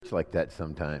preach like that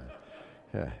sometime.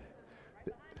 Yeah.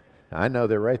 I know,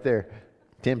 they're right there.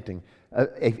 Tempting.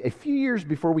 A few years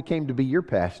before we came to be your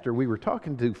pastor, we were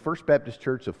talking to First Baptist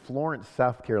Church of Florence,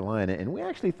 South Carolina, and we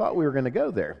actually thought we were going to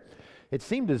go there. It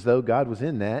seemed as though God was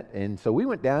in that, and so we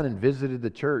went down and visited the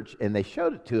church, and they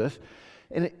showed it to us,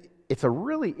 and it's a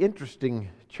really interesting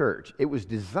church. It was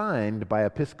designed by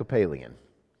Episcopalian,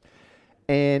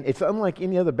 and it's unlike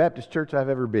any other Baptist church I've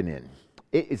ever been in.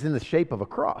 It's in the shape of a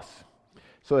cross.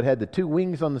 So it had the two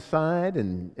wings on the side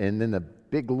and then the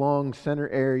big long center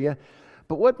area.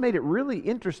 But what made it really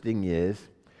interesting is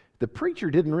the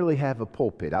preacher didn't really have a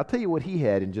pulpit. I'll tell you what he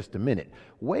had in just a minute.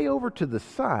 Way over to the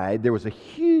side, there was a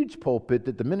huge pulpit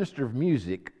that the minister of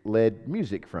music led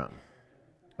music from.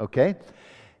 Okay?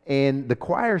 And the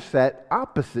choir sat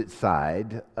opposite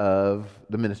side of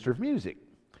the minister of music.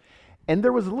 And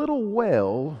there was a little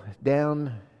well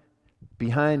down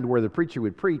behind where the preacher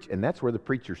would preach, and that's where the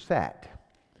preacher sat.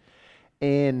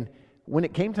 And when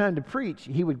it came time to preach,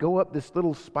 he would go up this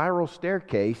little spiral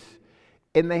staircase,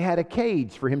 and they had a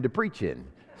cage for him to preach in,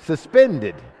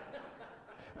 suspended.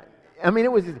 I mean,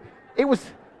 it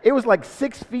was like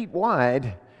 6 feet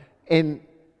wide, and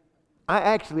I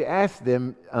actually asked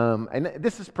them, and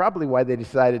this is probably why they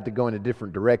decided to go in a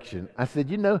different direction. I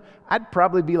said, I'd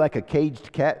probably be like a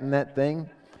caged cat in that thing,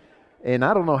 and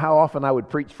I don't know how often I would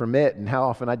preach from it and how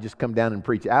often I'd just come down and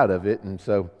preach out of it, and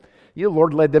so the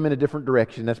Lord led them in a different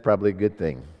direction. That's probably a good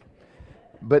thing.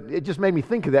 But it just made me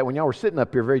think of that when y'all were sitting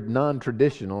up here, very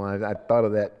non-traditional. I thought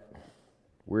of that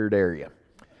weird area.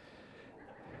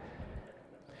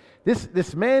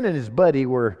 This man and his buddy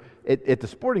were at the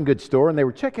sporting goods store, and they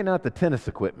were checking out the tennis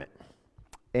equipment.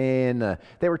 And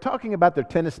they were talking about their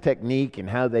tennis technique and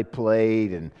how they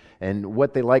played and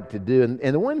what they like to do.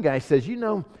 And the one guy says,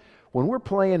 when we're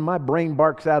playing, my brain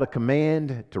barks out a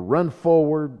command to run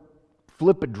forward,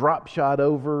 flip a drop shot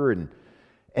over, and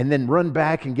then run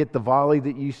back and get the volley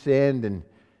that you send. And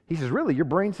he says, really, your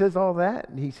brain says all that?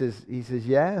 And he says,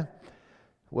 yeah.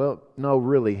 Well, no,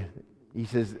 really. He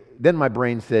says, then my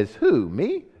brain says, who,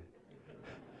 me?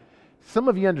 Some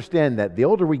of you understand that. The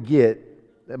older we get,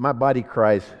 my body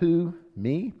cries, who,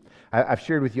 me? I've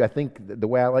shared with you, I think the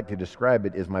way I like to describe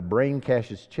it is my brain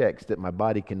cashes checks that my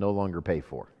body can no longer pay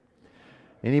for.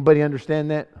 Anybody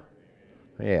understand that?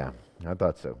 Yeah, I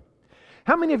thought so.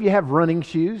 How many of you have running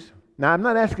shoes? Now, I'm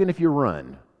not asking if you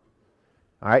run.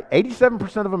 All right,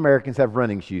 87% of Americans have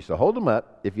running shoes, so hold them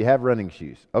up if you have running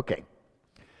shoes. Okay.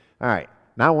 All right,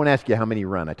 now I won't ask you how many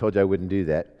run. I told you I wouldn't do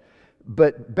that.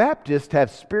 But Baptists have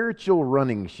spiritual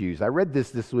running shoes. I read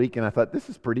this week, and I thought, this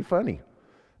is pretty funny.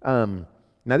 Now,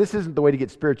 this isn't the way to get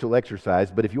spiritual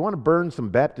exercise, but if you want to burn some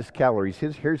Baptist calories,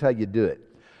 here's how you do it.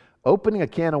 Opening a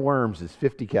can of worms is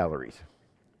 50 calories.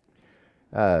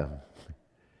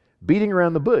 Beating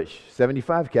around the bush,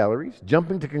 75 calories.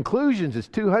 Jumping to conclusions is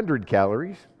 200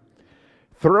 calories.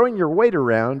 Throwing your weight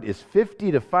around is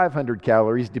 50 to 500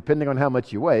 calories, depending on how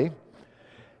much you weigh.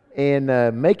 And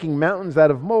making mountains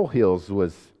out of molehills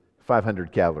was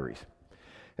 500 calories.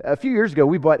 A few years ago,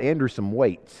 we bought Andrew some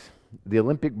weights. The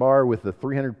Olympic bar with the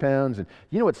 300 pounds. And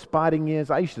you know what spotting is?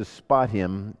 I used to spot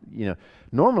him.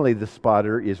 Normally the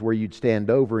spotter is where you'd stand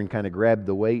over and kind of grab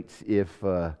the weights if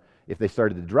they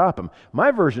started to drop them.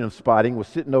 My version of spotting was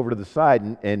sitting over to the side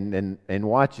and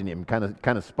watching him, kind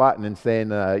of spotting and saying,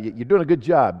 "You're doing a good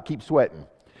job. Keep sweating."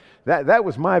 That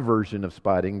was my version of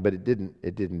spotting, but it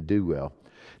didn't do well.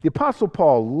 The Apostle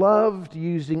Paul loved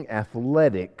using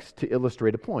athletics to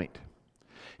illustrate a point.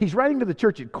 He's writing to the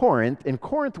church at Corinth, and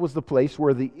Corinth was the place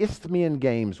where the Isthmian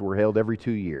Games were held every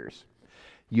 2 years.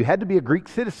 You had to be a Greek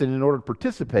citizen in order to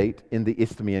participate in the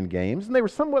Isthmian Games, and they were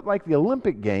somewhat like the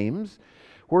Olympic Games,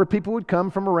 where people would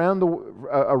come from around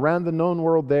the known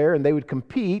world there, and they would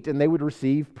compete, and they would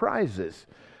receive prizes.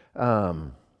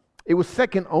 It was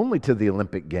second only to the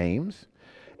Olympic Games.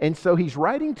 And so he's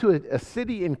writing to a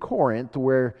city in Corinth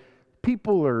where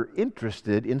people are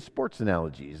interested in sports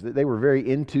analogies. They were very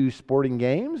into sporting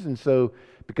games, and so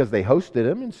because they hosted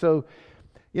them. And so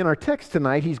in our text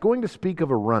tonight, he's going to speak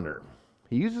of a runner.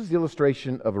 He uses the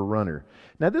illustration of a runner.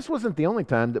 Now, this wasn't the only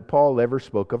time that Paul ever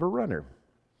spoke of a runner.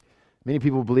 Many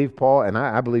people believe Paul, and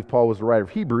I believe Paul was the writer of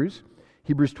Hebrews.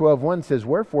 Hebrews 12:1 says,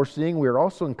 "Wherefore, seeing we are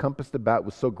also encompassed about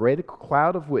with so great a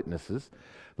cloud of witnesses,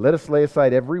 let us lay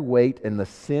aside every weight and the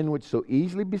sin which so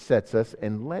easily besets us,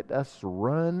 and let us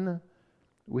run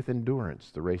with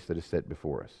endurance the race that is set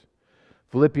before us."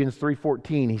 Philippians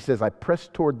 3:14, he says, "I press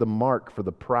toward the mark for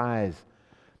the prize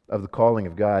of the calling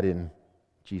of God in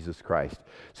Jesus Christ."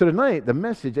 So tonight, the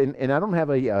message, and I don't have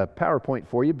a PowerPoint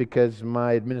for you because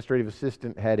my administrative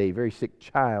assistant had a very sick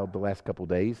child the last couple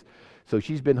days. So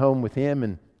she's been home with him,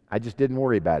 and I just didn't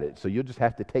worry about it. So you'll just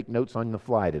have to take notes on the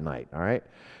fly tonight, all right?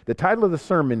 The title of the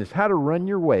sermon is How to Run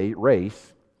Your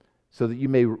Race so that you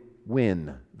may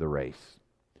win the race.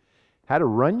 How to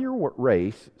run your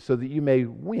race so that you may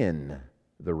win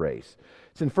the race.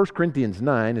 It's in 1 Corinthians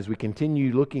 9 as we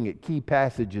continue looking at key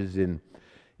passages in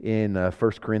 1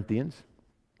 Corinthians.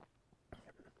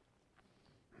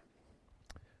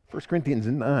 1 Corinthians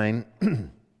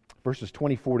 9, verses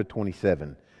 24 to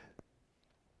 27.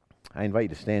 I invite you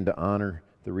to stand to honor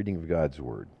the reading of God's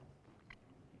Word.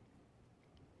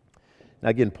 Now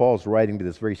again, Paul's writing to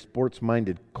this very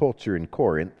sports-minded culture in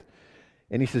Corinth,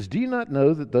 and he says, "Do you not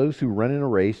know that those who run in a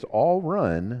race all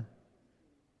run,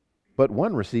 but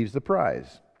one receives the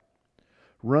prize?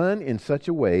 Run in such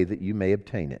a way that you may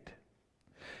obtain it.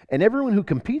 And everyone who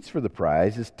competes for the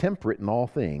prize is temperate in all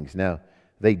things. Now,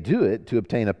 they do it to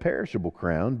obtain a perishable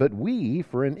crown, but we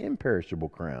for an imperishable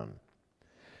crown.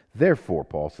 Therefore,"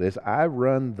 Paul says, "I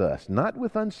run thus, not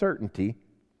with uncertainty.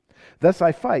 Thus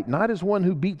I fight, not as one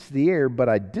who beats the air, but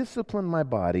I discipline my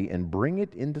body and bring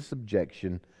it into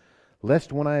subjection,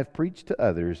 lest when I have preached to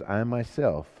others, I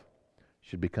myself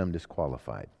should become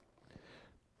disqualified."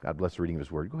 God bless the reading of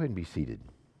His Word. Go ahead and be seated.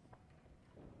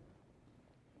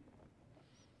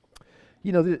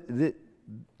 You know,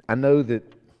 I know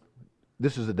that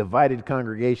this is a divided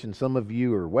congregation. Some of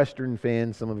you are Western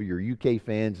fans, some of you are UK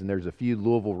fans, and there's a few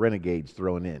Louisville Renegades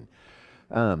thrown in.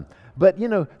 But, you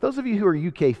know, those of you who are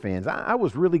UK fans, I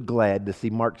was really glad to see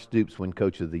Mark Stoops win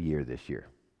Coach of the Year this year.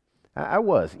 I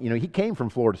was. You know, he came from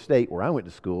Florida State, where I went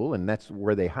to school, and that's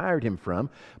where they hired him from.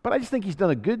 But I just think he's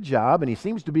done a good job, and he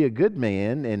seems to be a good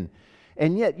man.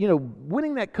 And yet, you know,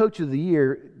 winning that Coach of the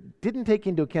Year didn't take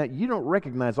into account, you don't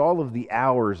recognize all of the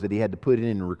hours that he had to put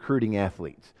in recruiting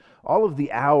athletes. All of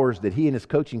the hours that he and his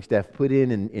coaching staff put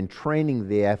in training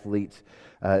the athletes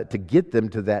to get them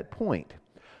to that point.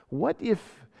 What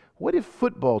if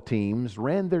football teams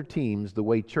ran their teams the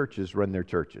way churches run their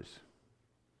churches?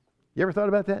 You ever thought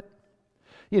about that?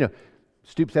 You know,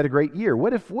 Stoops had a great year.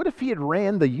 What if he had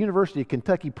ran the University of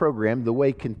Kentucky program the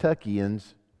way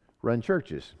Kentuckians run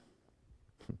churches?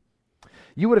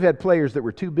 You would have had players that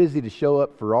were too busy to show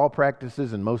up for all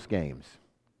practices and most games.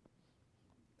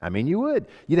 I mean, you would.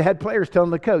 You'd have had players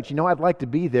telling the coach, "You know, I'd like to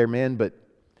be there, man, but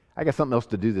I got something else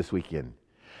to do this weekend.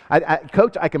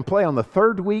 Coach, I can play on the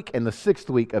 3rd week and the 6th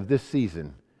week of this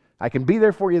season. I can be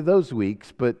there for you those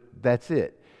weeks, but that's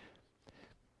it."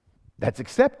 That's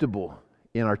acceptable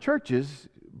in our churches,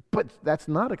 but that's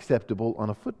not acceptable on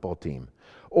a football team.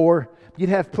 Or you'd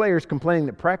have players complaining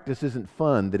that practice isn't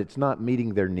fun, that it's not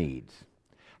meeting their needs.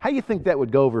 How do you think that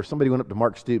would go over if somebody went up to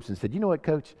Mark Stoops and said, "You know what,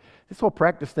 Coach, this whole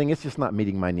practice thing, it's just not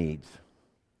meeting my needs"?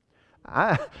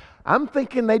 I'm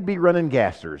thinking they'd be running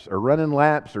gassers or running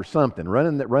laps or something,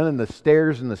 running the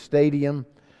stairs in the stadium.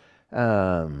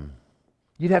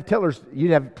 You'd have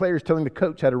players telling the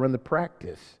coach how to run the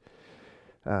practice.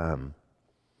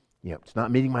 You know, it's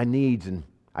not meeting my needs, and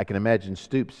I can imagine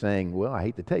Stoops saying, "Well, I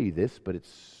hate to tell you this, but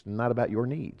it's not about your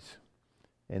needs."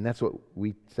 And that's what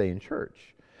we say in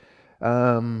church.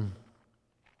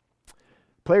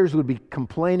 Players would be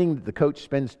complaining that the coach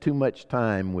spends too much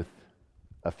time with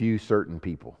a few certain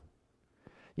people.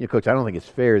 You know, Coach, I don't think it's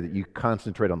fair that you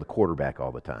concentrate on the quarterback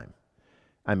all the time.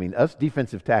 I mean, us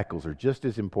defensive tackles are just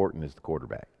as important as the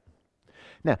quarterback.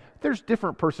 Now, there's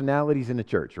different personalities in the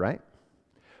church, right?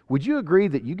 Would you agree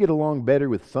that you get along better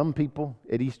with some people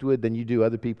at Eastwood than you do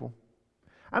other people?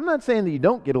 I'm not saying that you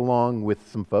don't get along with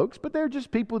some folks, but they're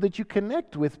just people that you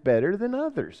connect with better than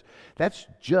others. That's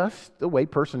just the way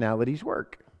personalities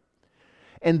work.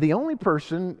 And the only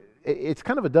person, it's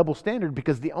kind of a double standard,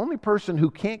 because the only person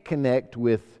who can't connect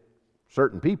with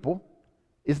certain people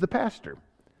is the pastor.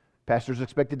 Pastor's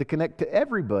expected to connect to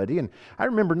everybody. And I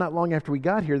remember not long after we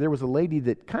got here, there was a lady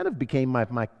that kind of became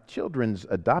my children's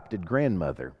adopted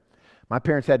grandmother. My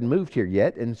parents hadn't moved here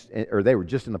yet, or they were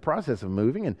just in the process of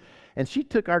moving, and she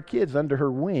took our kids under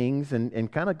her wings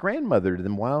and kind of grandmothered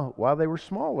them while they were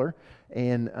smaller.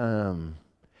 And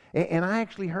I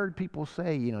actually heard people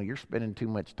say, "You know, you're spending too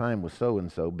much time with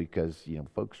so-and-so because, you know,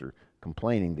 folks are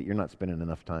complaining that you're not spending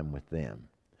enough time with them."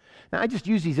 Now, I just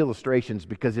use these illustrations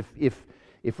because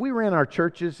if we ran our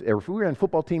churches, or if we ran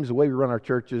football teams the way we run our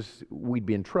churches, we'd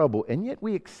be in trouble. And yet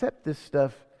we accept this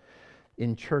stuff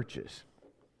in churches.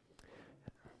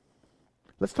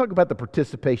 Let's talk about the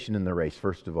participation in the race,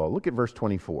 first of all. Look at verse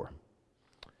 24.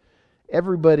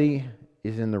 Everybody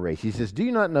is in the race. He says, "Do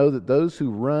you not know that those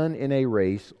who run in a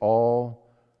race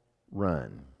all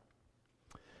run?"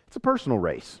 It's a personal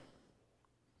race.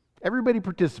 Everybody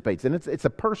participates, and it's a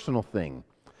personal thing.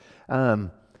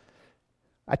 I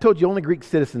told you only Greek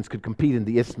citizens could compete in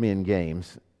the Isthmian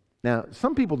Games. Now,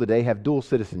 some people today have dual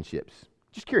citizenships.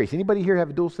 Just curious, anybody here have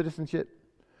a dual citizenship?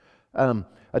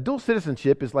 A dual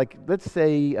citizenship is like, let's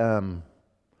say,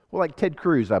 like Ted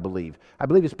Cruz, I believe. I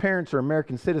believe his parents are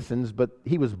American citizens, but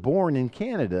he was born in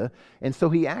Canada, and so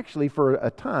he actually, for a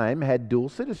time, had dual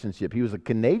citizenship. He was a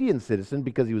Canadian citizen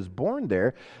because he was born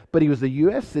there, but he was a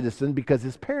U.S. citizen because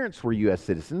his parents were U.S.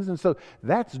 citizens, and so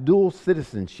that's dual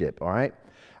citizenship, all right?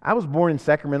 I was born in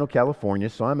Sacramento, California,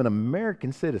 so I'm an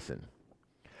American citizen.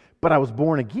 But I was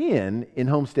born again in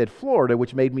Homestead, Florida,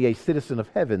 which made me a citizen of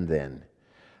heaven then.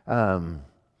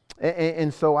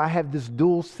 And so I have this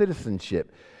dual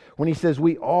citizenship. When he says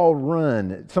we all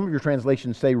run, some of your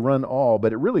translations say run all,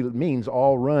 but it really means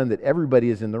all run, that everybody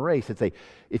is in the race.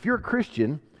 If you're a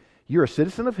Christian, you're a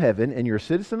citizen of heaven and you're a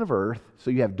citizen of earth,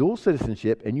 so you have dual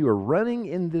citizenship and you are running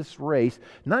in this race,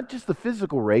 not just the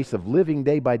physical race of living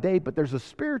day by day, but there's a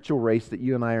spiritual race that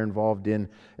you and I are involved in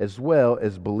as well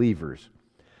as believers.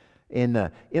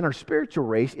 And in our spiritual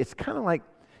race, it's kind of like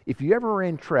if you ever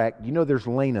ran track, you know there's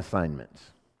lane assignments.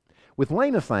 With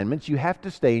lane assignments, you have to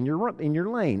stay in your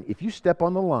lane. If you step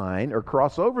on the line or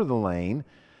cross over the lane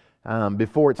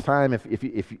before it's time,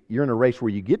 if you're in a race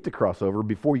where you get to cross over,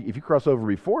 if you cross over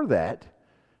before that,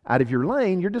 out of your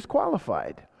lane, you're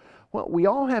disqualified. Well, we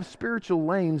all have spiritual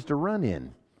lanes to run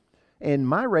in. And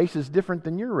my race is different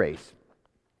than your race.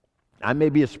 I may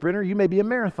be a sprinter, you may be a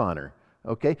marathoner.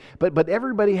 Okay, but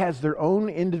everybody has their own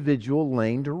individual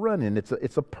lane to run in.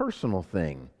 It's a personal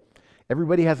thing.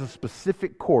 Everybody has a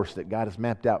specific course that God has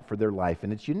mapped out for their life,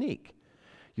 and it's unique.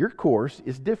 Your course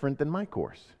is different than my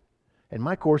course, and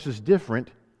my course is different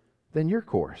than your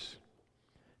course.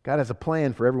 God has a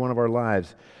plan for every one of our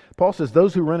lives. Paul says,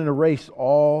 those who run in a race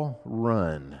all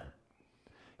run.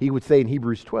 He would say in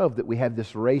Hebrews 12 that we have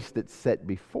this race that's set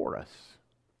before us.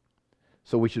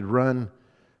 So we should run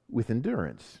with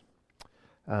endurance.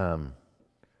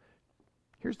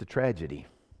 Here's the tragedy.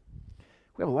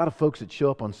 We have a lot of folks that show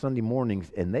up on Sunday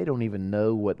mornings and they don't even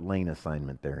know what lane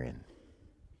assignment they're in.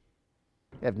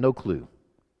 They have no clue.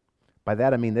 By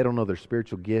that I mean they don't know their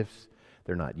spiritual gifts.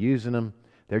 They're not using them.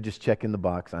 They're just checking the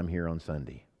box, I'm here on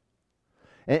Sunday.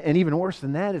 And even worse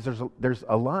than that is there's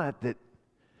a lot that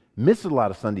miss a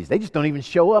lot of Sundays. They just don't even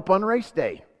show up on race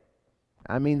day.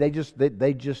 I mean, they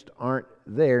just aren't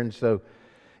there. And so,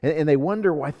 and they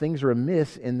wonder why things are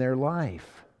amiss in their life.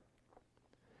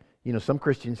 You know, some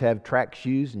Christians have track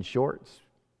shoes and shorts,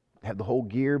 have the whole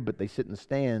gear, but they sit in the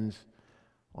stands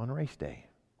on race day.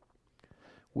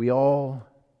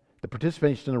 The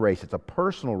participation in the race, it's a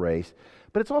personal race,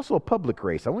 but it's also a public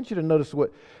race. I want you to notice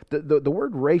what the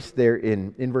word race there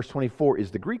in verse 24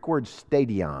 is the Greek word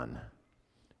stadion.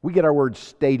 We get our word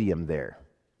stadium there,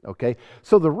 okay?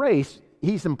 So the race,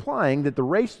 he's implying that the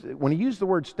race, when he used the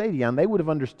word stadion, they would have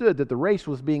understood that the race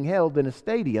was being held in a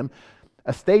stadium.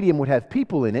 A stadium would have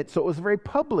people in it, so it was a very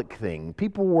public thing.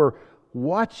 People were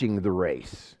watching the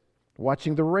race,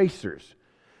 watching the racers.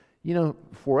 You know,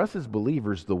 for us as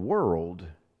believers, the world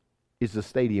is the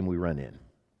stadium we run in.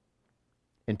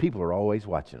 And people are always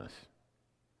watching us.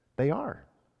 They are.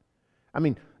 I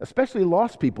mean, especially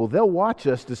lost people, they'll watch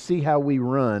us to see how we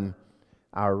run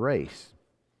our race.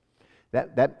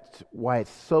 That's why it's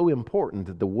so important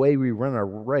that the way we run our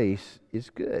race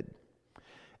is good.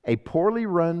 A poorly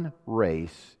run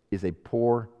race is a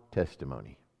poor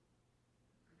testimony.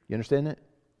 You understand that?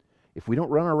 If we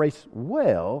don't run our race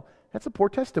well, that's a poor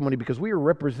testimony because we are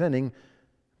representing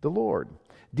the Lord.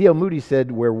 D.L. Moody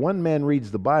said, where one man reads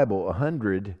the Bible,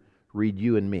 100 read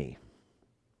you and me.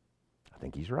 I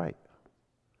think he's right.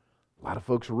 A lot of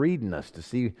folks reading us to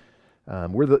see,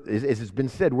 as it's been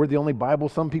said, we're the only Bible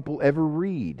some people ever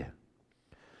read.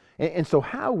 And so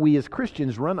how we as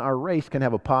Christians run our race can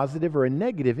have a positive or a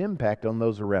negative impact on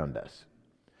those around us.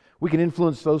 We can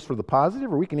influence those for the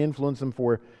positive or we can influence them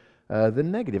for the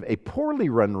negative. A poorly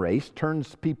run race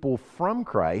turns people from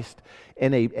Christ,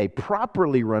 and a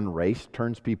properly run race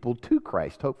turns people to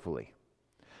Christ, hopefully.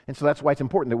 And so that's why it's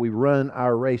important that we run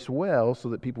our race well so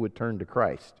that people would turn to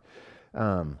Christ.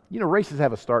 You know, races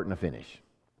have a start and a finish.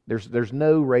 There's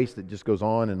no race that just goes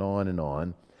on and on and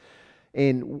on.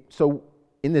 And so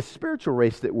in this spiritual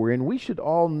race that we're in, we should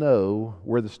all know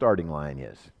where the starting line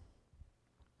is.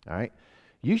 All right?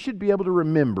 You should be able to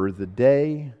remember the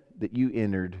day that you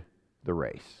entered the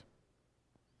race.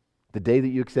 The day that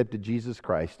you accepted Jesus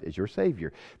Christ as your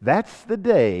Savior. That's the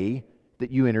day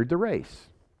that you entered the race.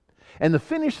 And the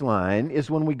finish line is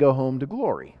when we go home to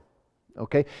glory.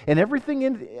 Okay? And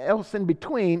everything else in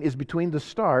between is between the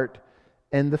start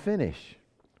and the finish.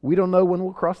 We don't know when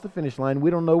we'll cross the finish line.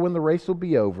 We don't know when the race will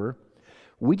be over.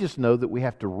 We just know that we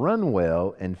have to run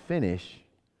well and finish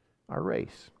our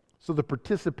race. So the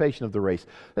participation of the race.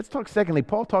 Let's talk secondly.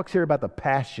 Paul talks here about the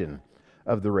passion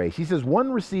of the race. He says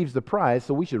one receives the prize,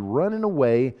 so we should run in a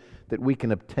way that we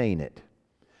can obtain it.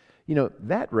 You know,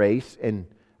 that race, and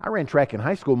I ran track in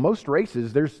high school, most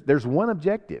races, there's one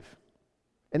objective,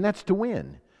 and that's to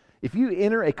win. If you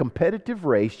enter a competitive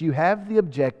race, you have the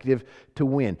objective to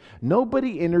win.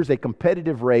 Nobody enters a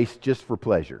competitive race just for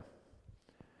pleasure.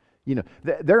 You know,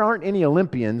 there aren't any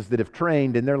Olympians that have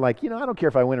trained and they're like, I don't care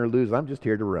if I win or lose, I'm just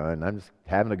here to run. I'm just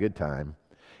having a good time.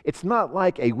 It's not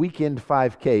like a weekend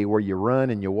 5K where you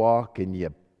run and you walk and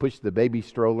you push the baby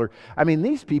stroller. I mean,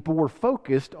 these people were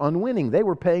focused on winning. They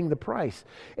were paying the price.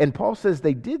 And Paul says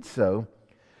they did so.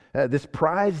 This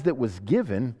prize that was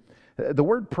given, the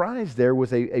word prize there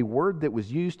was a word that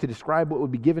was used to describe what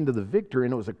would be given to the victor,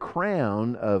 and it was a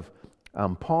crown of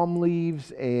palm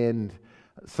leaves and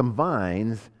some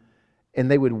vines, and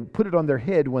they would put it on their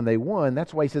head when they won.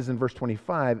 That's why he says in verse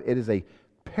 25, it is a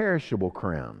perishable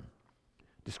crown.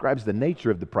 Describes the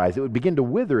nature of the prize. It would begin to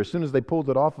wither as soon as they pulled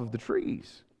it off of the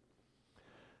trees.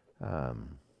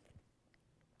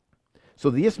 So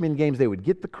the Isthmian Games, they would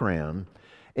get the crown,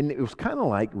 and it was kind of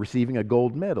like receiving a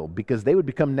gold medal because they would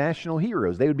become national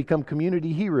heroes. They would become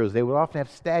community heroes. They would often have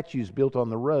statues built on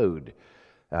the road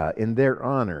in their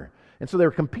honor. And so they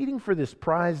were competing for this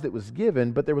prize that was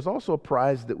given, but there was also a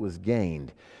prize that was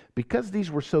gained. Because these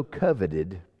were so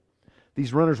coveted,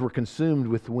 these runners were consumed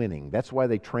with winning. That's why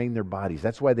they trained their bodies.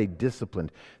 That's why they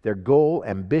disciplined. Their goal,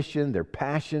 ambition, their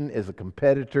passion as a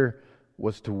competitor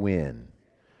was to win.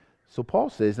 So Paul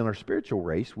says in our spiritual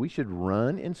race, we should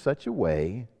run in such a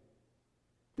way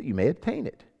that you may attain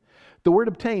it. The word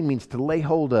obtain means to lay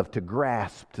hold of, to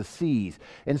grasp, to seize.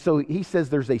 And so he says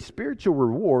there's a spiritual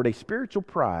reward, a spiritual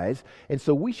prize, and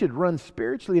so we should run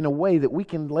spiritually in a way that we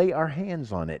can lay our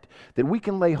hands on it, that we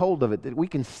can lay hold of it, that we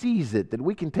can seize it, that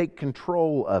we can take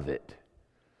control of it.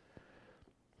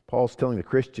 Paul's telling the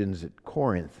Christians at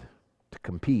Corinth to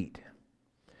compete.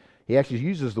 He actually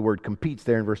uses the word competes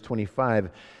there in verse 25,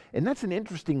 and that's an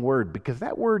interesting word because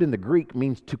that word in the Greek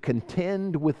means to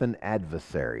contend with an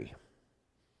adversary.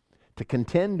 To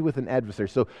contend with an adversary.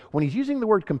 So when he's using the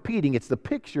word competing, it's the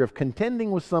picture of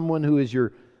contending with someone who is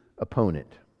your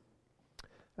opponent.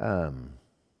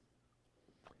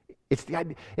 It's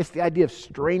the idea of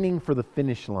straining for the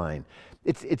finish line.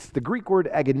 It's the Greek word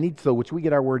agonizo, which we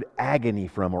get our word agony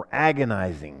from, or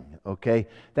agonizing, okay?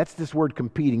 That's this word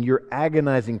competing. You're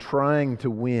agonizing, trying to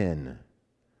win.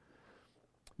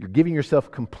 You're giving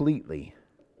yourself completely.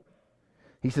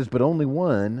 He says, but only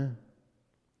one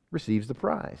receives the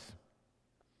prize.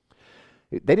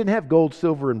 They didn't have gold,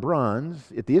 silver, and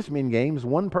bronze. At the Isthmian Games,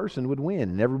 one person would win,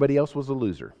 and everybody else was a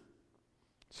loser.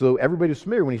 So everybody was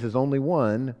familiar when he says only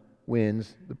one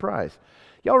wins the prize.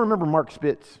 Y'all remember Mark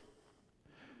Spitz?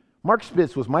 Mark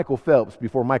Spitz was Michael Phelps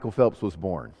before Michael Phelps was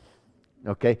born.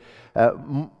 Okay?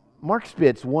 Mark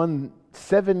Spitz won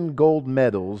 7 gold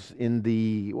medals in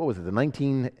the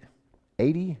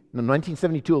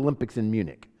 1972 Olympics in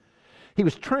Munich. He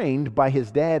was trained by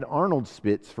his dad, Arnold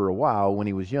Spitz, for a while when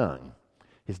he was young.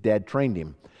 His dad trained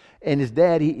him. And his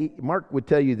dad, Mark would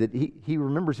tell you that he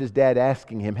remembers his dad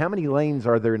asking him, how many lanes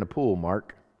are there in a pool,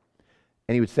 Mark?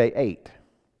 And he would say 8.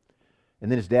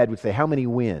 And then his dad would say, how many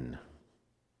win?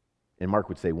 And Mark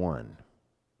would say 1.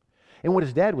 And what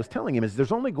his dad was telling him is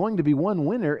there's only going to be one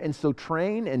winner, and so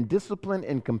train and discipline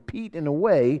and compete in a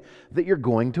way that you're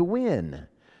going to win.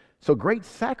 So great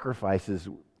sacrifices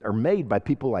are made by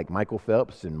people like Michael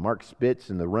Phelps and Mark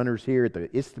Spitz and the runners here at the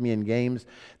Isthmian Games.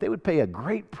 They would pay a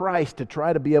great price to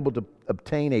try to be able to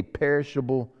obtain a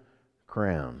perishable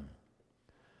crown.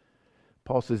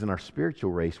 Paul says in our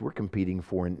spiritual race, we're competing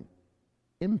for an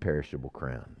imperishable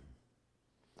crown.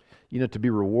 You know, to be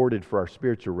rewarded for our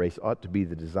spiritual race ought to be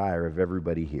the desire of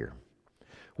everybody here.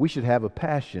 We should have a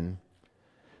passion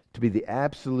to be the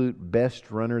absolute best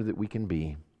runner that we can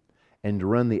be and to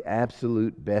run the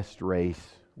absolute best race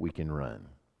we can run.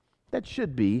 That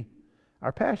should be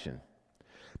our passion.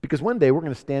 Because one day we're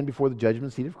going to stand before the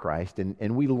judgment seat of Christ,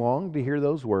 and we long to hear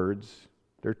those words.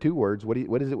 There are 2 words. What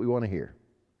is it we want to hear?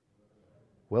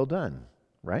 Well done,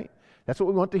 right? That's what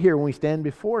we want to hear when we stand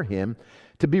before Him.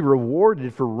 To be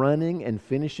rewarded for running and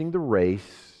finishing the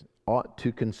race ought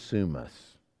to consume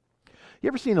us. You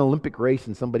ever seen an Olympic race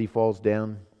and somebody falls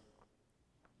down?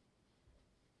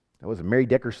 That was Mary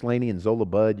Decker Slaney and Zola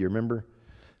Budd, you remember?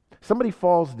 Somebody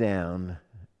falls down,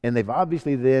 and they've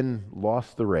obviously then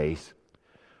lost the race.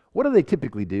 What do they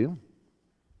typically do?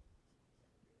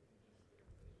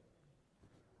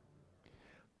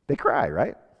 They cry,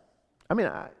 right? I mean,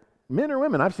 men or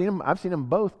women, I've seen them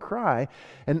both cry.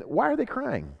 And why are they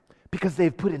crying? because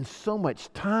they've put in so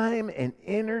much time and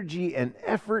energy and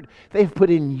effort. They've put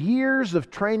in years of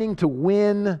training to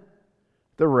win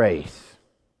the race.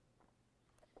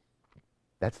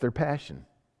 That's their passion.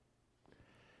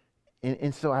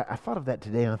 And so I thought of that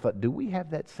today, and I thought, do we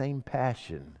have that same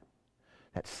passion,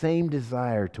 that same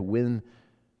desire to win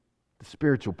the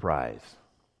spiritual prize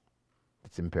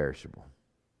that's imperishable?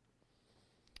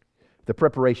 The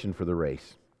preparation for the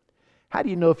race. How do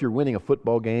you know if you're winning a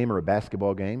football game or a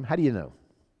basketball game? How do you know?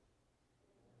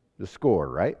 The score,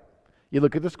 right? You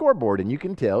look at the scoreboard and you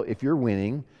can tell if you're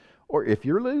winning or if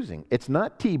you're losing. It's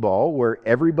not T-ball where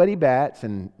everybody bats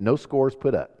and no scores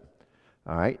put up.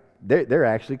 All right? They're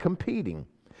actually competing.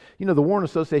 You know, the Warren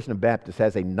Association of Baptists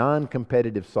has a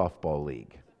non-competitive softball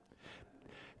league.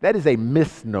 That is a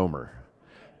misnomer.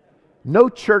 No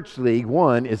church league,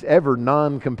 one, is ever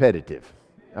non-competitive.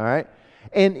 All right?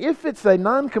 And if it's a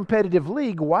non-competitive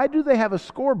league, why do they have a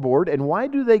scoreboard and why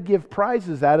do they give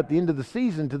prizes out at the end of the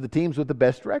season to the teams with the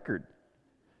best record?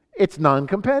 It's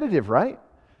non-competitive, right?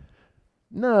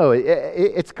 No,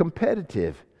 it's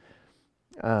competitive.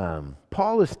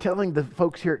 Paul is telling the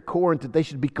folks here at Corinth that they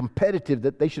should be competitive,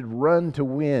 that they should run to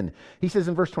win. He says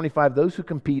in verse 25, those who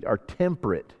compete are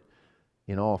temperate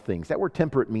in all things. That word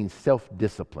temperate means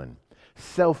self-discipline,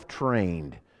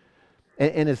 self-trained.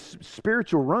 And as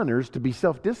spiritual runners, to be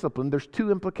self-disciplined, there's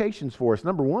two implications for us.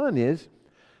 Number one is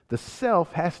the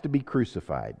self has to be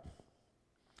crucified.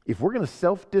 If we're going to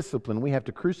self-discipline, we have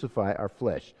to crucify our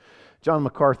flesh. John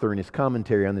MacArthur, in his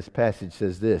commentary on this passage,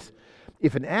 says this: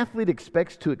 if an athlete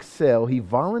expects to excel, he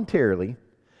voluntarily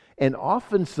and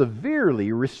often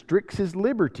severely restricts his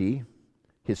liberty.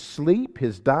 His sleep,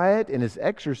 his diet, and his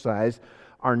exercise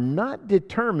are not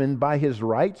determined by his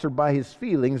rights or by his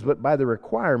feelings, but by the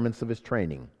requirements of his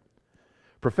training.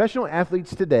 Professional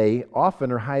athletes today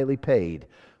often are highly paid,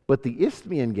 but the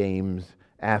Isthmian Games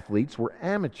athletes were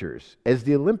amateurs, as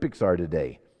the Olympics are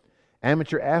today.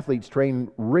 Amateur athletes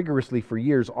train rigorously for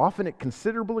years, often at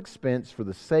considerable expense, for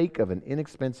the sake of an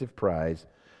inexpensive prize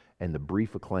and the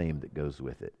brief acclaim that goes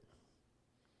with it.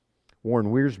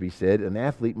 Warren Wiersbe said, an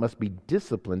athlete must be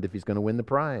disciplined if he's going to win the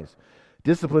prize.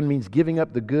 Discipline means giving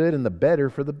up the good and the better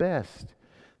for the best.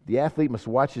 The athlete must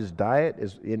watch his diet.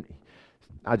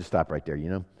 I'll just stop right there, you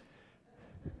know.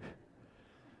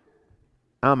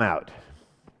 I'm out.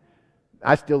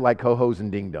 I still like ho-hos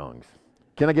and ding-dongs.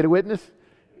 Can I get a witness?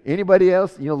 Anybody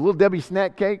else? You know, Little Debbie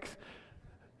snack cakes?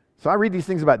 So I read these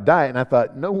things about diet, and I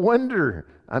thought, no wonder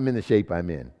I'm in the shape I'm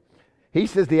in. He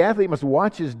says the athlete must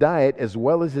watch his diet as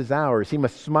well as his hours. He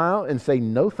must smile and say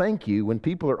no thank you when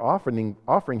people are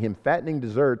offering him fattening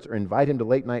desserts or invite him to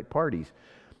late night parties.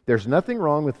 There's nothing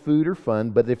wrong with food or fun,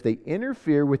 but if they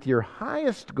interfere with your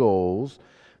highest goals,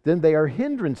 then they are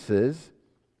hindrances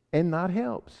and not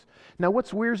helps. Now,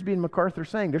 what's Wiersbe and MacArthur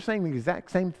saying? They're saying the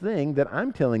exact same thing that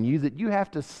I'm telling you, that you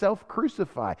have to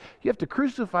self-crucify. You have to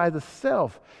crucify the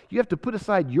self. You have to put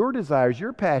aside your desires,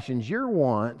 your passions, your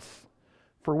wants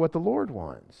for what the Lord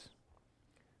wants.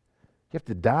 You have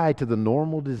to die to the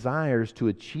normal desires to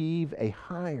achieve a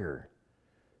higher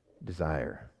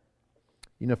desire.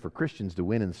 You know, for Christians to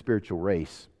win in the spiritual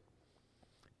race,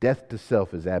 death to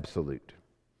self is absolute.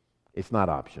 It's not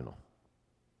optional.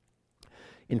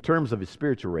 In terms of his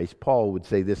spiritual race, Paul would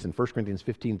say this in 1 Corinthians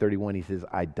 15:31. He says,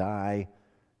 I die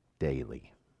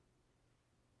daily.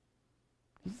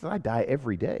 He says, I die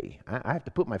every day. I have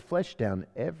to put my flesh down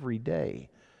every day.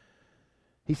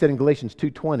 He said in Galatians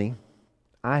 2:20,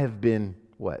 I have been,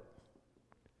 what?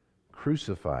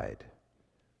 Crucified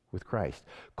with Christ.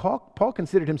 Paul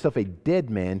considered himself a dead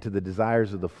man to the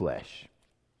desires of the flesh.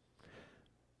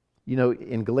 You know,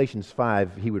 in Galatians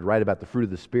 5, he would write about the fruit of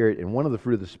the Spirit, and one of the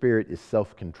fruit of the Spirit is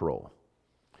self-control.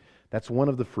 That's one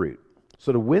of the fruit.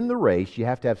 So to win the race, you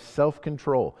have to have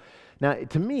self-control. Now,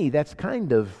 to me, that's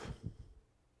kind of,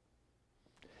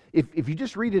 if you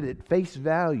just read it at face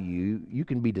value, you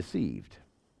can be deceived.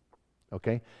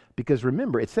 Okay? Because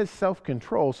remember, it says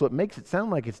self-control, so it makes it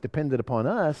sound like it's dependent upon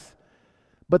us,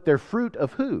 but they're fruit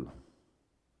of who?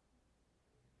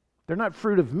 They're not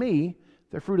fruit of me,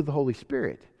 they're fruit of the Holy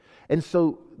Spirit. And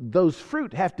so those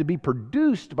fruit have to be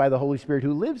produced by the Holy Spirit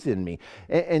who lives in me.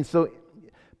 And so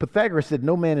Pythagoras said,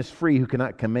 no man is free who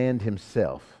cannot command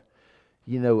himself.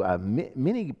 You know,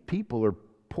 many people are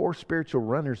poor spiritual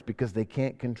runners because they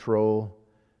can't control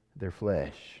their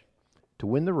flesh. To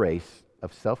win the race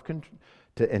of self-control,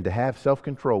 and to have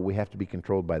self-control, we have to be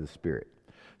controlled by the Spirit.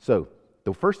 So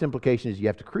the first implication is you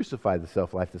have to crucify the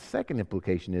self-life. The second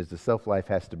implication is the self-life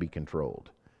has to be controlled.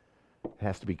 It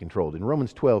has to be controlled. In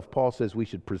Romans 12, Paul says we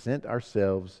should present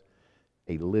ourselves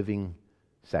a living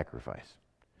sacrifice.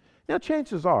 Now,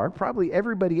 chances are, probably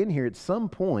everybody in here at some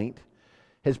point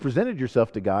has presented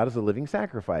yourself to God as a living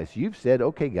sacrifice. You've said,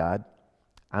 okay, God,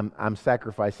 I'm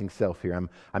sacrificing self here.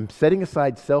 I'm setting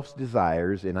aside self's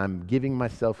desires and I'm giving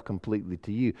myself completely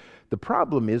to you. The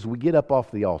problem is we get up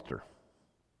off the altar.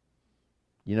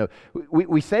 You know,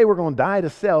 we say we're going to die to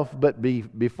self, but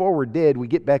before we're dead, we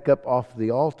get back up off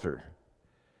the altar.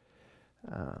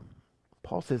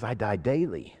 Paul says, I die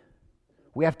daily.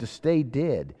 We have to stay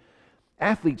dead.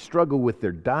 Athletes struggle with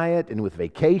their diet and with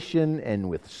vacation and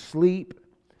with sleep.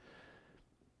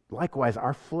 Likewise,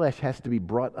 our flesh has to be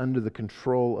brought under the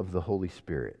control of the Holy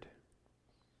Spirit.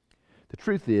 The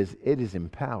truth is, it is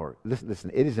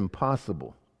Listen, it is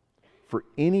impossible for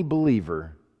any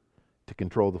believer to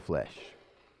control the flesh.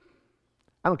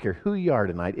 I don't care who you are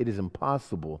tonight, it is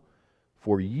impossible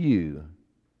for you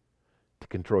to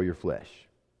control your flesh.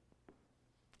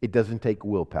 It doesn't take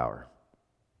willpower.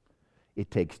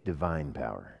 It takes divine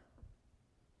power.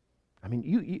 I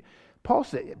mean,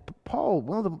 Paul,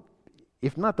 one of the,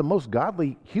 if not the most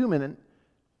godly human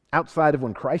outside of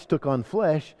when Christ took on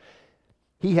flesh,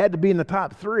 he had to be in the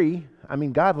top three. I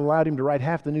mean, God allowed him to write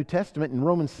half the New Testament. In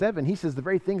Romans 7, he says, the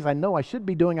very things I know I should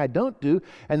be doing, I don't do,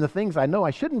 and the things I know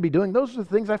I shouldn't be doing, those are the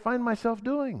things I find myself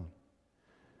doing.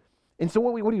 And so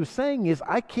what he was saying is,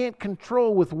 I can't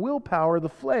control with willpower the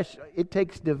flesh. It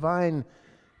takes divine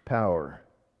power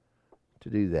to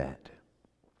do that.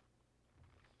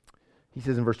 He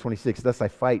says in verse 26, thus I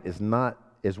fight not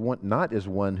as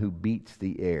one who beats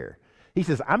the air. He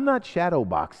says, I'm not shadow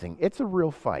boxing. It's a real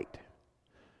fight.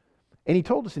 And he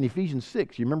told us in Ephesians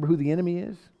 6, you remember who the enemy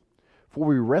is? For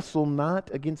we wrestle not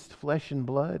against flesh and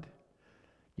blood.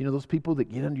 You know, those people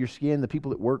that get under your skin, the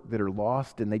people at work that are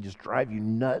lost and they just drive you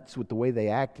nuts with the way they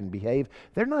act and behave,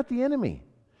 they're not the enemy.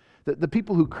 The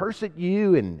people who curse at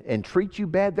you and treat you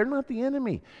bad, they're not the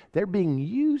enemy. They're being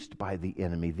used by the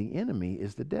enemy. The enemy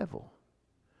is the devil.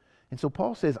 And so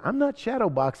Paul says, I'm not shadow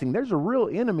boxing. There's a real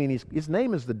enemy, and his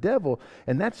name is the devil,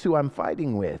 and that's who I'm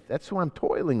fighting with. That's who I'm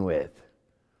toiling with.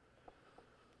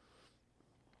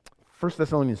 1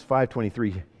 Thessalonians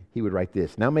 5:23, he would write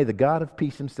this, now may the God of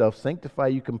peace himself sanctify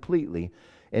you completely,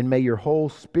 and may your whole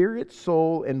spirit,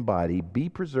 soul, and body be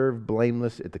preserved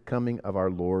blameless at the coming of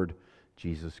our Lord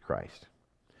Jesus Christ.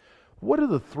 What are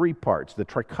the three parts, the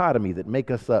trichotomy that make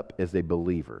us up as a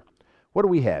believer? What do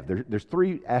we have? There's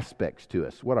three aspects to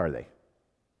us. What are they?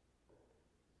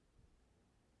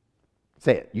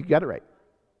 Say it. You got it right.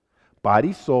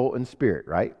 Body, soul, and spirit,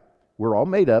 right? We're all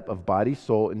made up of body,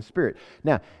 soul, and spirit.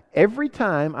 Now, every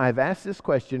time I've asked this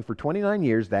question for 29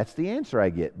 years, that's the answer I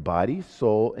get. Body,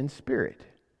 soul, and spirit.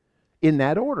 In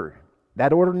that order.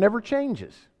 That order never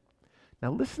changes.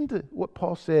 Now listen to what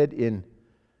Paul said in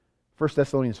 1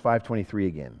 Thessalonians 5:23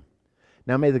 again.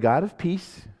 Now may the God of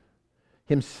peace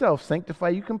himself sanctify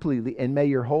you completely, and may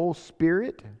your whole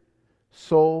spirit,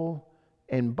 soul,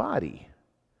 and body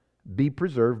be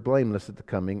preserved blameless at the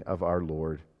coming of our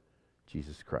Lord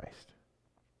Jesus Christ.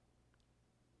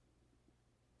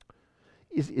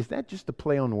 Is that just a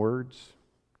play on words?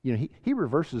 You know, he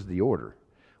reverses the order.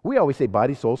 We always say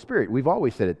body, soul, spirit. We've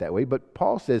always said it that way, but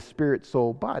Paul says spirit,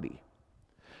 soul, body.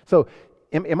 So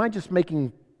am I just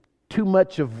making too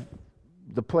much of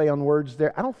the play on words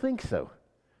there? I don't think so.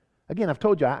 Again, I've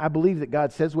told you, I believe that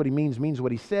God says what he means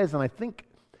what he says, and I think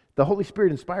the Holy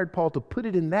Spirit inspired Paul to put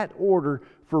it in that order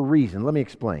for a reason. Let me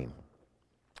explain.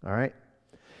 All right?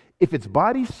 If it's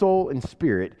body, soul, and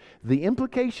spirit, the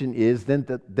implication is then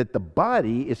that the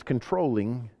body is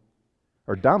controlling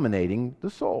or dominating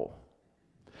the soul.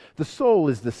 The soul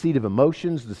is the seat of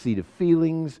emotions, the seat of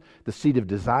feelings, the seat of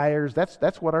desires.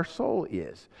 That's what our soul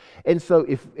is. And so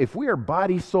if we are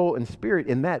body, soul, and spirit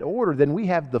in that order, then we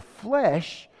have the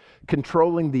flesh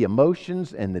controlling the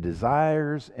emotions and the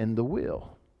desires and the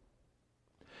will.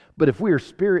 But if we are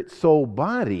spirit, soul,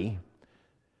 body,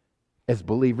 as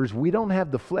believers, we don't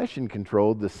have the flesh in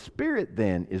control. The Spirit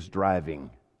then is driving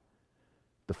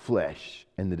the flesh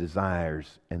and the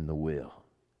desires and the will.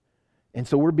 And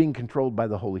so we're being controlled by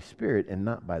the Holy Spirit and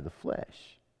not by the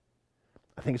flesh.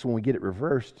 I think it's when we get it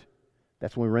reversed,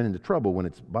 that's when we run into trouble, when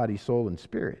it's body, soul, and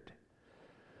spirit.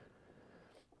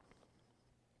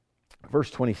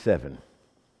 Verse 27,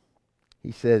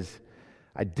 he says,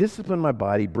 I discipline my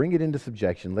body, bring it into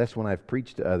subjection, lest when I've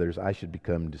preached to others, I should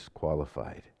become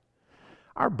disqualified.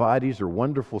 Our bodies are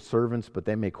wonderful servants, but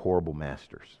they make horrible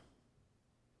masters.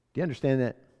 Do you understand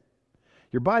that?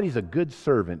 Your body's a good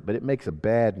servant, but it makes a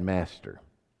bad master.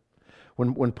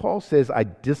 When Paul says, I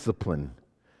discipline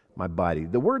my body,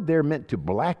 the word there meant to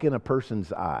blacken a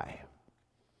person's eye.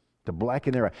 To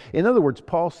blacken their eye. In other words,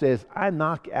 Paul says, I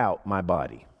knock out my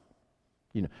body.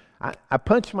 You know, I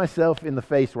punch myself in the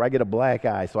face where I get a black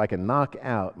eye so I can knock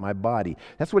out my body.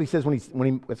 That's what he says that's what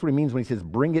he means when he says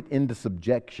bring it into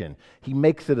subjection. He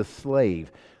makes it a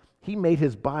slave. He made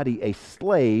his body a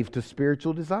slave to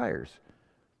spiritual desires.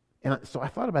 And so I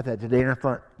thought about that today, and I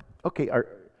thought, okay, are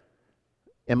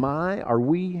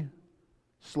we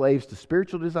slaves to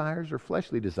spiritual desires or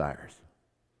fleshly desires?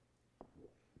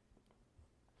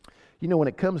 You know, when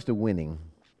it comes to winning,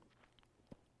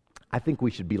 I think we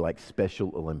should be like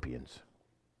Special Olympians.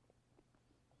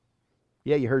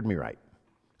 Yeah, you heard me right.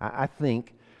 I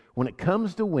think when it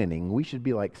comes to winning, we should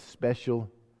be like Special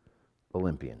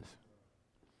Olympians.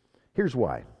 Here's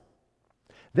why.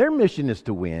 Their mission is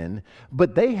to win,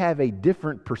 but they have a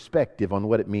different perspective on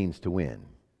what it means to win.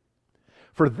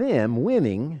 For them,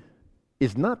 winning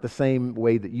is not the same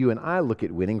way that you and I look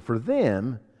at winning. For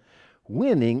them,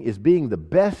 winning is being the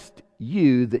best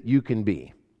you that you can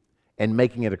be and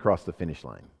making it across the finish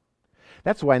line.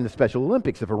 That's why in the Special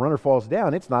Olympics, if a runner falls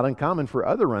down, it's not uncommon for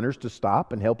other runners to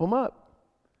stop and help them up.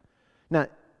 Now,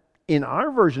 in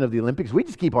our version of the Olympics, we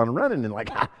just keep on running and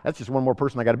that's just one more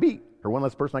person I got to beat, or one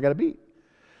less person I got to beat.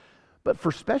 But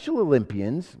for Special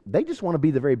Olympians, they just want to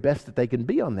be the very best that they can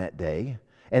be on that day,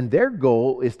 and their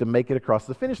goal is to make it across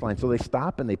the finish line. So they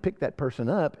stop and they pick that person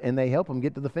up and they help them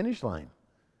get to the finish line.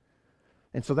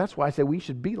 And so that's why I say we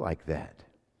should be like that.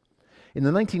 In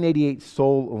the 1988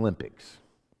 Seoul Olympics,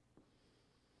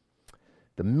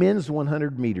 the men's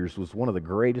 100 meters was one of the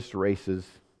greatest races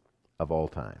of all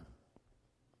time.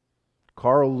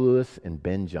 Carl Lewis and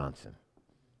Ben Johnson.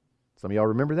 Some of y'all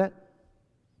remember that?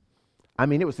 I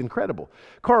mean, it was incredible.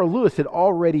 Carl Lewis had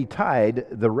already tied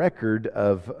the record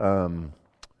of,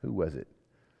 who was it?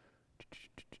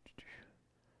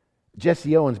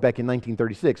 Jesse Owens back in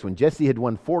 1936. When Jesse had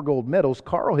won 4 gold medals,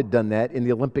 Carl had done that in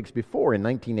the Olympics before in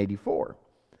 1984.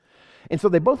 And so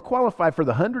they both qualified for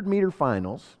the 100-meter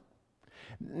finals.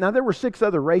 Now, there were 6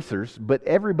 other racers, but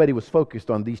everybody was focused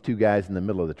on these 2 guys in the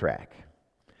middle of the track.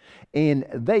 And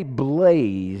they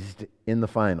blazed in the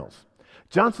finals.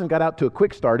 Johnson got out to a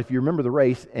quick start, if you remember the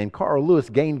race, and Carl Lewis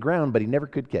gained ground, but he never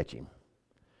could catch him.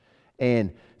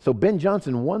 And so Ben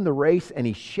Johnson won the race, and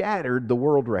he shattered the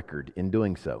world record in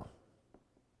doing so.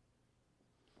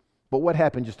 But what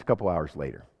happened just a couple hours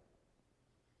later?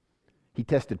 He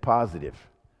tested positive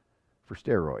for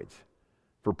steroids,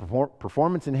 for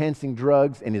performance-enhancing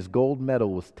drugs, and his gold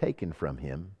medal was taken from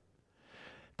him.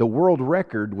 The world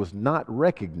record was not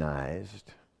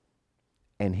recognized,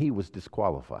 and he was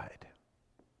disqualified.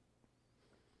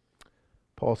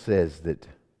 Paul says that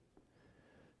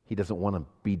he doesn't want to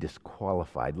be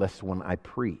disqualified, lest when I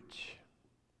preach,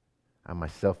 I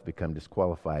myself become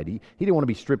disqualified. He didn't want to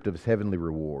be stripped of his heavenly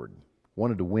reward,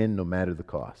 wanted to win no matter the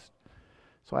cost.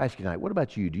 So I ask you tonight, what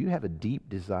about you? Do you have a deep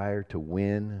desire to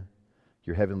win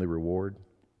your heavenly reward?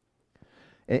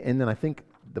 And then I think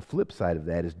the flip side of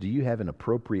that is, do you have an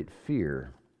appropriate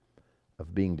fear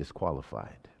of being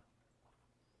disqualified?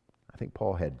 I think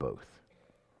Paul had both.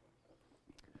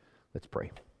 Let's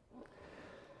pray.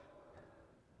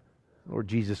 Lord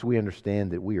Jesus, we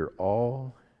understand that we are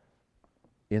all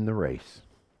in the race,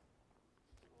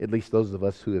 at least those of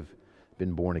us who have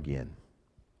been born again.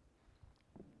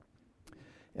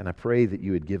 And I pray that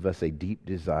you would give us a deep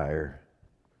desire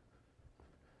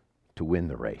to win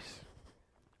the race.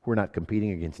 We're not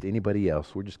competing against anybody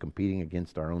else. We're just competing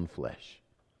against our own flesh.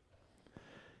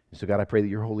 And so, God, I pray that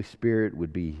your Holy Spirit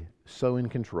would be so in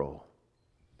control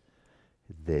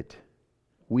that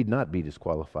we'd not be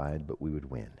disqualified, but we would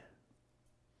win.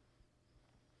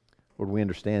 Lord, we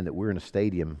understand that we're in a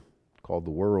stadium called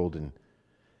the world, and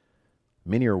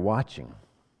many are watching,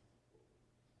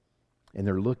 and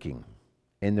they're looking,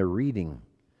 and they're reading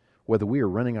whether we are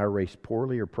running our race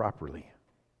poorly or properly.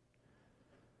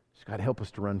 So God, help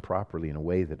us to run properly in a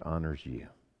way that honors you.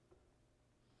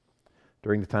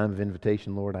 During the time of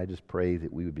invitation, Lord, I just pray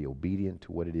that we would be obedient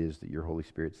to what it is that your Holy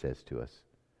Spirit says to us.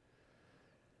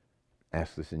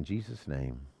 Ask this in Jesus'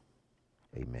 name.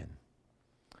 Amen.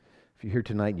 If you're here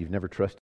tonight and you've never trusted